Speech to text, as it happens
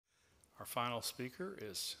Our final speaker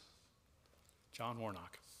is John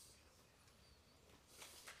Warnock.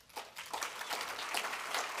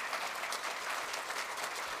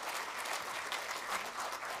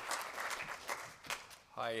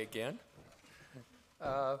 Hi again.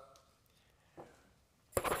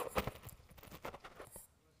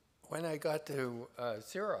 When I got to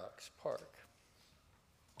Xerox PARC,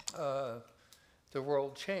 the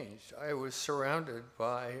world changed. I was surrounded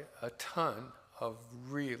by a ton of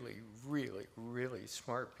really, really, really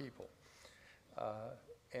smart people.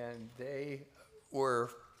 And they were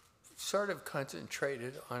sort of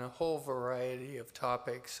concentrated on a whole variety of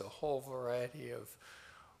topics, a whole variety of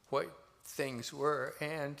what things were.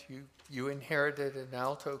 And you inherited an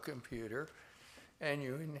Alto computer, and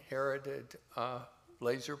you inherited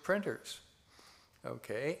laser printers,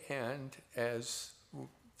 okay? And as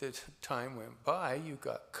the time went by, you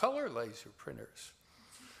got color laser printers.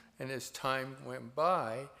 And as time went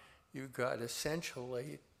by, you got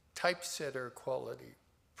essentially typesetter quality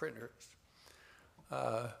printers.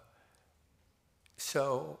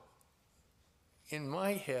 So in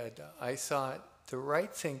my head, I thought the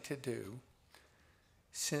right thing to do,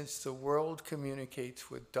 since the world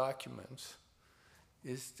communicates with documents,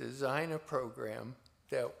 is design a program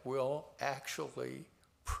that will actually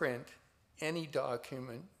print any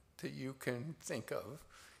document that you can think of,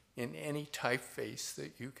 in any typeface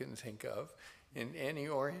that you can think of, in any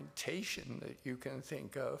orientation that you can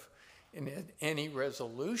think of, in any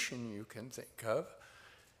resolution you can think of.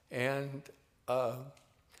 And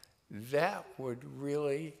that would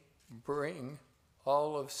really bring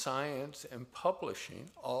all of science and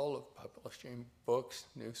publishing, all of publishing, books,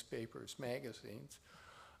 newspapers, magazines,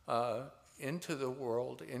 into the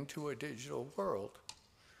world, into a digital world.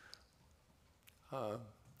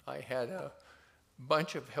 I had a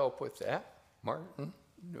bunch of help with that. Martin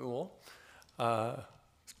Newell. I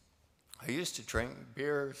used to drink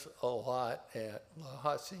beers a lot at La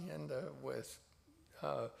Hacienda with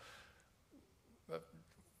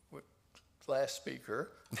last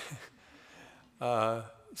speaker.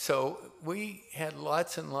 So we had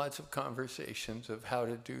lots and lots of conversations of how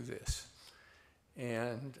to do this.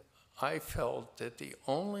 And I felt that the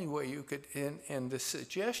only way you could, and the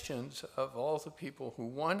suggestions of all the people who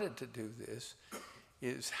wanted to do this,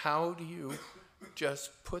 is how do you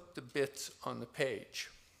just put the bits on the page?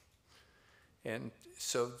 And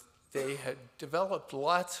so they had developed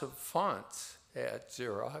lots of fonts at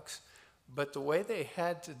Xerox, but the way they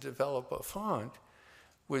had to develop a font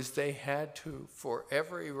was they had to, for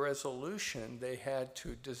every resolution, they had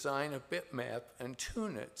to design a bitmap and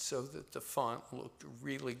tune it so that the font looked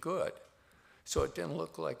really good. So it didn't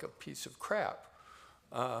look like a piece of crap.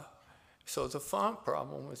 So the font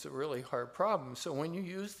problem was a really hard problem. So when you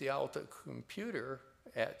used the Alta computer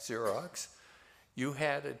at Xerox, you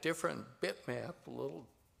had a different bitmap, a little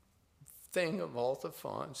thing of all the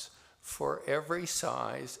fonts for every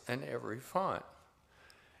size and every font.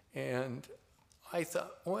 And I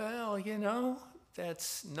thought, well, you know,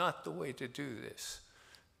 that's not the way to do this.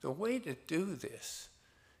 The way to do this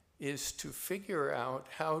is to figure out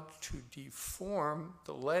how to deform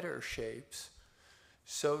the letter shapes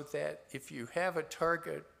so that if you have a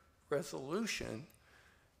target resolution,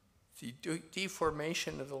 the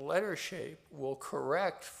deformation of the letter shape will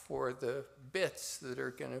correct for the bits that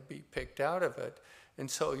are going to be picked out of it.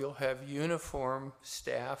 And so you'll have uniform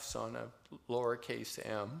staffs on a lowercase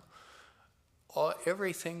m.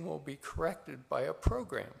 Everything will be corrected by a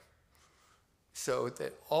program, so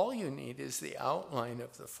that all you need is the outline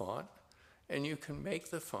of the font, and you can make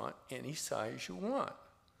the font any size you want,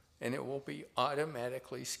 and it will be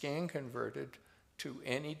automatically scan converted to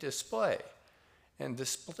any display. And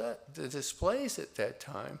the displays at that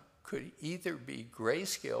time could either be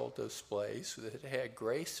grayscale displays that had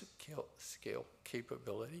grayscale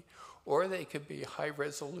capability, or they could be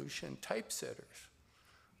high-resolution typesetters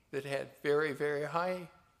that had very, very high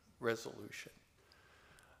resolution.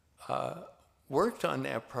 Worked on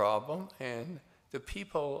that problem, and the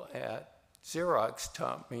people at Xerox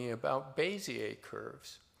taught me about Bezier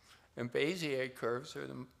curves. And Bezier curves are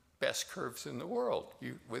the best curves in the world.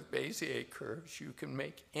 With Bezier curves, you can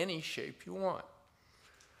make any shape you want.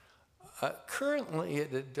 Currently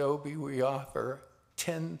at Adobe, we offer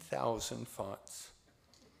 10,000 fonts,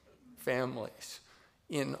 families,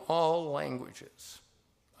 in all languages.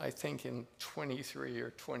 I think in 23 or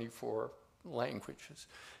 24 languages.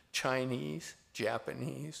 Chinese,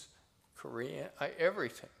 Japanese, Korean,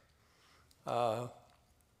 everything.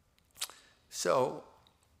 So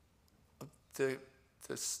the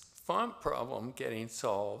font problem getting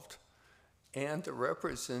solved, and the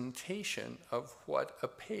representation of what a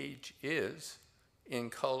page is in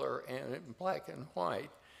color and in black and white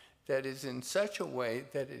that is in such a way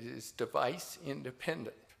that it is device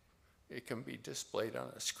independent. It can be displayed on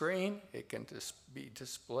a screen, it can be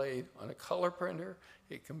displayed on a color printer,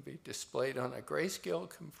 it can be displayed on a grayscale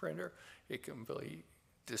printer, it can be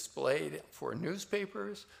displayed for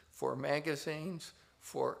newspapers, for magazines,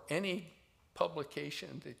 for any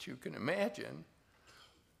publication that you can imagine.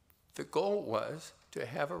 The goal was to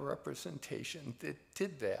have a representation that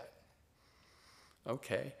did that.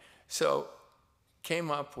 Okay, so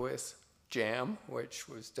came up with Jam, which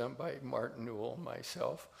was done by Martin Newell,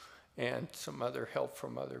 myself, and some other help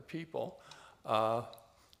from other people.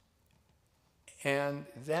 And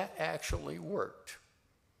that actually worked.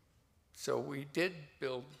 So we did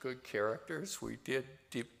build good characters. We did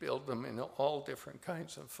build them in all different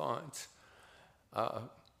kinds of fonts.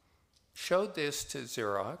 Showed this to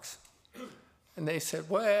Xerox, and they said,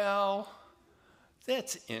 well,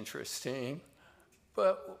 that's interesting,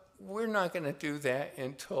 but we're not going to do that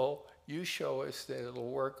until you show us that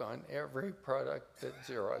it'll work on every product that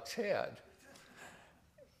Xerox had.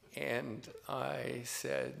 And I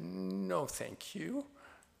said, no, thank you.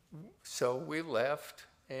 So we left,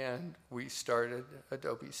 and we started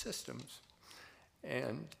Adobe Systems,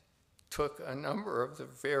 and took a number of the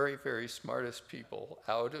very, very smartest people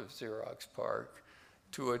out of Xerox PARC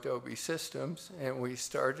to Adobe Systems, and we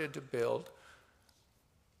started to build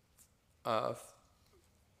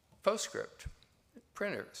PostScript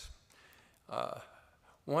printers.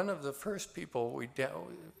 One of the first people we dealt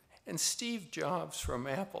with, and Steve Jobs from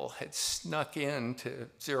Apple had snuck into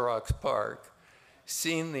Xerox PARC,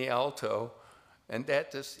 seen the Alto, and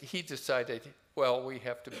he decided, well, we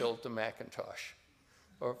have to build the Macintosh.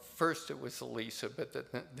 Or first it was the Lisa, but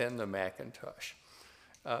then the Macintosh.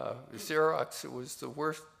 Xerox, it was the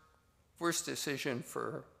worst decision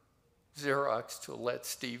for Xerox to let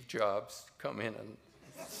Steve Jobs come in and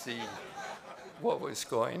see what was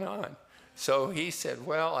going on. So he said,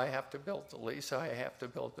 well, I have to build the Lisa, I have to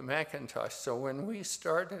build the Macintosh. So when we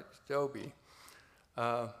started Adobe,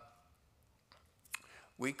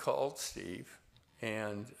 we called Steve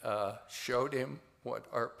and showed him what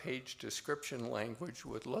our page description language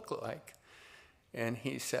would look like. And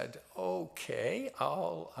he said, okay,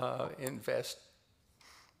 I'll invest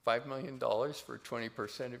 $5 million for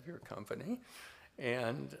 20% of your company.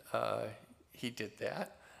 And he did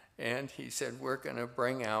that. And he said, we're going to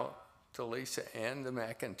bring out the Lisa and the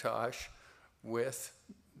Macintosh with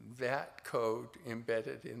that code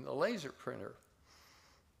embedded in the laser printer.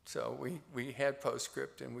 So we had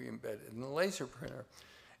PostScript and we embedded in the laser printer.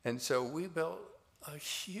 And so we built a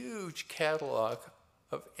huge catalog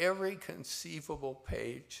of every conceivable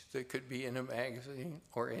page that could be in a magazine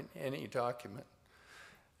or in any document.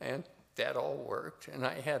 And that all worked. And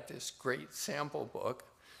I had this great sample book.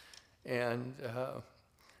 And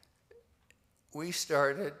we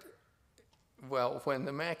started, well, when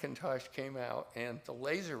the Macintosh came out and the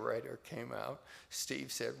laser writer came out,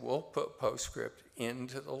 Steve said, we'll put PostScript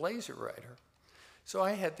into the laser writer. So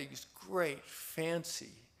I had these great,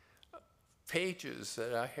 fancy pages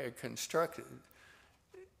that I had constructed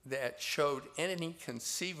that showed any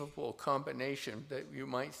conceivable combination that you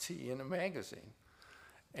might see in a magazine.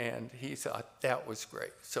 And he thought that was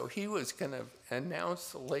great. So he was going to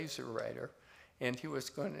announce the laser writer, and he was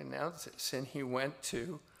going to announce this. And he went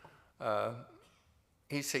to,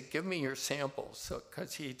 he said, give me your samples,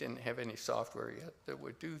 because he didn't have any software yet that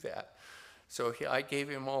would do that. So I gave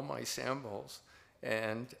him all my samples,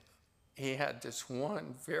 and he had this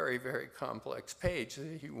one very, very complex page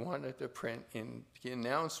that he wanted to print in the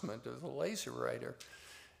announcement of the laser writer.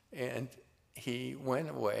 And he went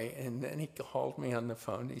away, and then he called me on the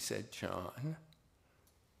phone. He said, John,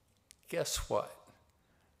 guess what?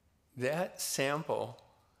 That sample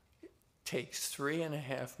takes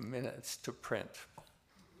 3.5 minutes to print.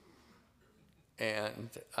 And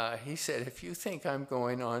he said, if you think I'm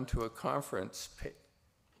going on to a conference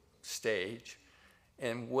stage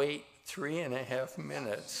and wait 3.5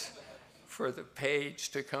 minutes for the page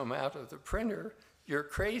to come out of the printer, you're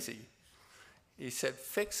crazy. He said,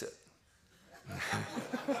 fix it.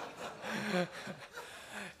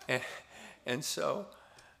 and so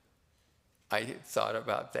I thought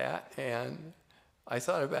about that, and I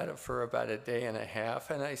thought about it for about 1.5 days,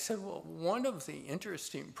 and I said, well, one of the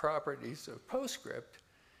interesting properties of PostScript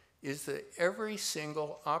is that every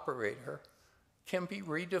single operator can be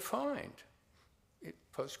redefined.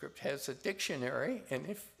 PostScript has a dictionary, and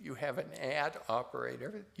if you have an add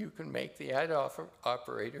operator, you can make the add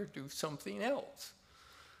operator do something else.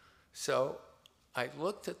 So I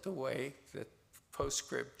looked at the way that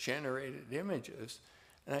PostScript generated images,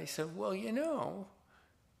 and I said, well, you know,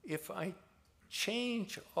 if I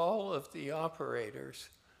change all of the operators,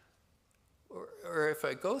 or if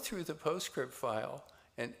I go through the PostScript file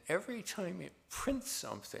and every time it prints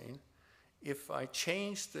something, if I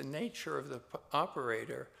change the nature of the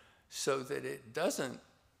operator so that it doesn't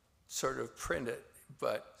sort of print it,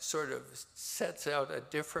 but sort of sets out a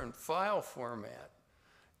different file format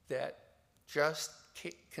that just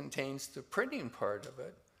contains the printing part of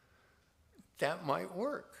it, that might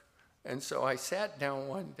work. And so I sat down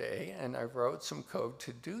one day and I wrote some code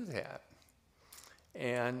to do that.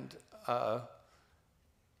 And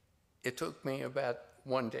it took me about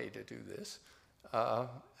one day to do this.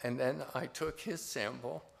 And then I took his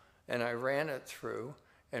sample and I ran it through,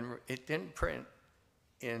 and it didn't print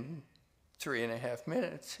in 3.5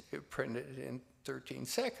 minutes, it printed in 13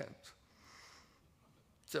 seconds.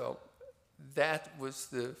 So that was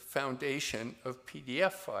the foundation of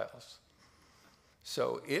PDF files.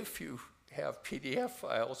 So if you have PDF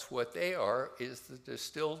files, what they are is the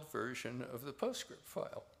distilled version of the PostScript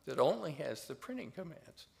file that only has the printing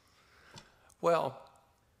commands. Well,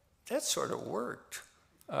 that sort of worked.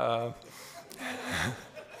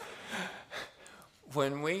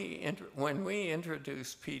 When we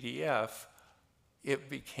introduced PDF, it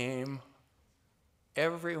became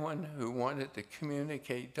everyone who wanted to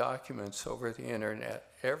communicate documents over the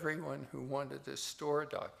internet, everyone who wanted to store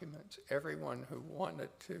documents, everyone who wanted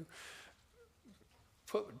to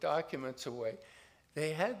put documents away,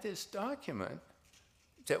 they had this document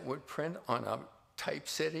that would print on a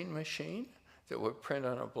typesetting machine, that would print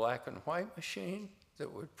on a black and white machine, that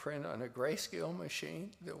would print on a grayscale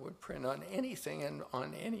machine, that would print on anything and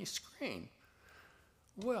on any screen.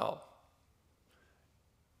 Well,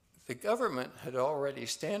 the government had already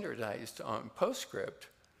standardized on PostScript,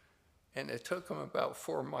 and it took them about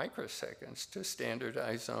 4 microseconds to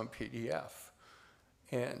standardize on PDF.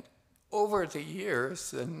 And over the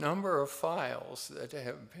years, the number of files that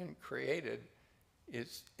have been created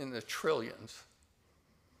is in the trillions.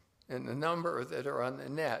 And the number that are on the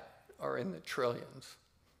net are in the trillions.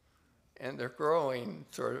 And they're growing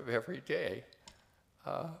sort of every day.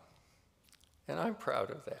 And I'm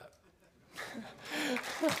proud of that.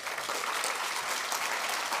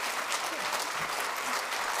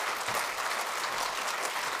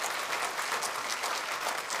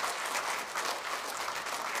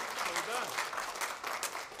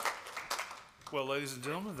 Well, ladies and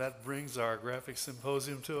gentlemen, that brings our graphics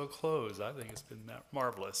symposium to a close. I think it's been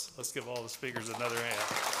marvelous. Let's give all the speakers another hand.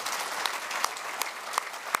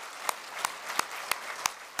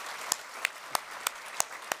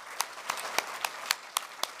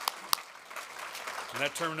 And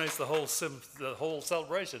that terminates the whole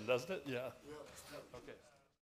celebration, doesn't it? Yeah.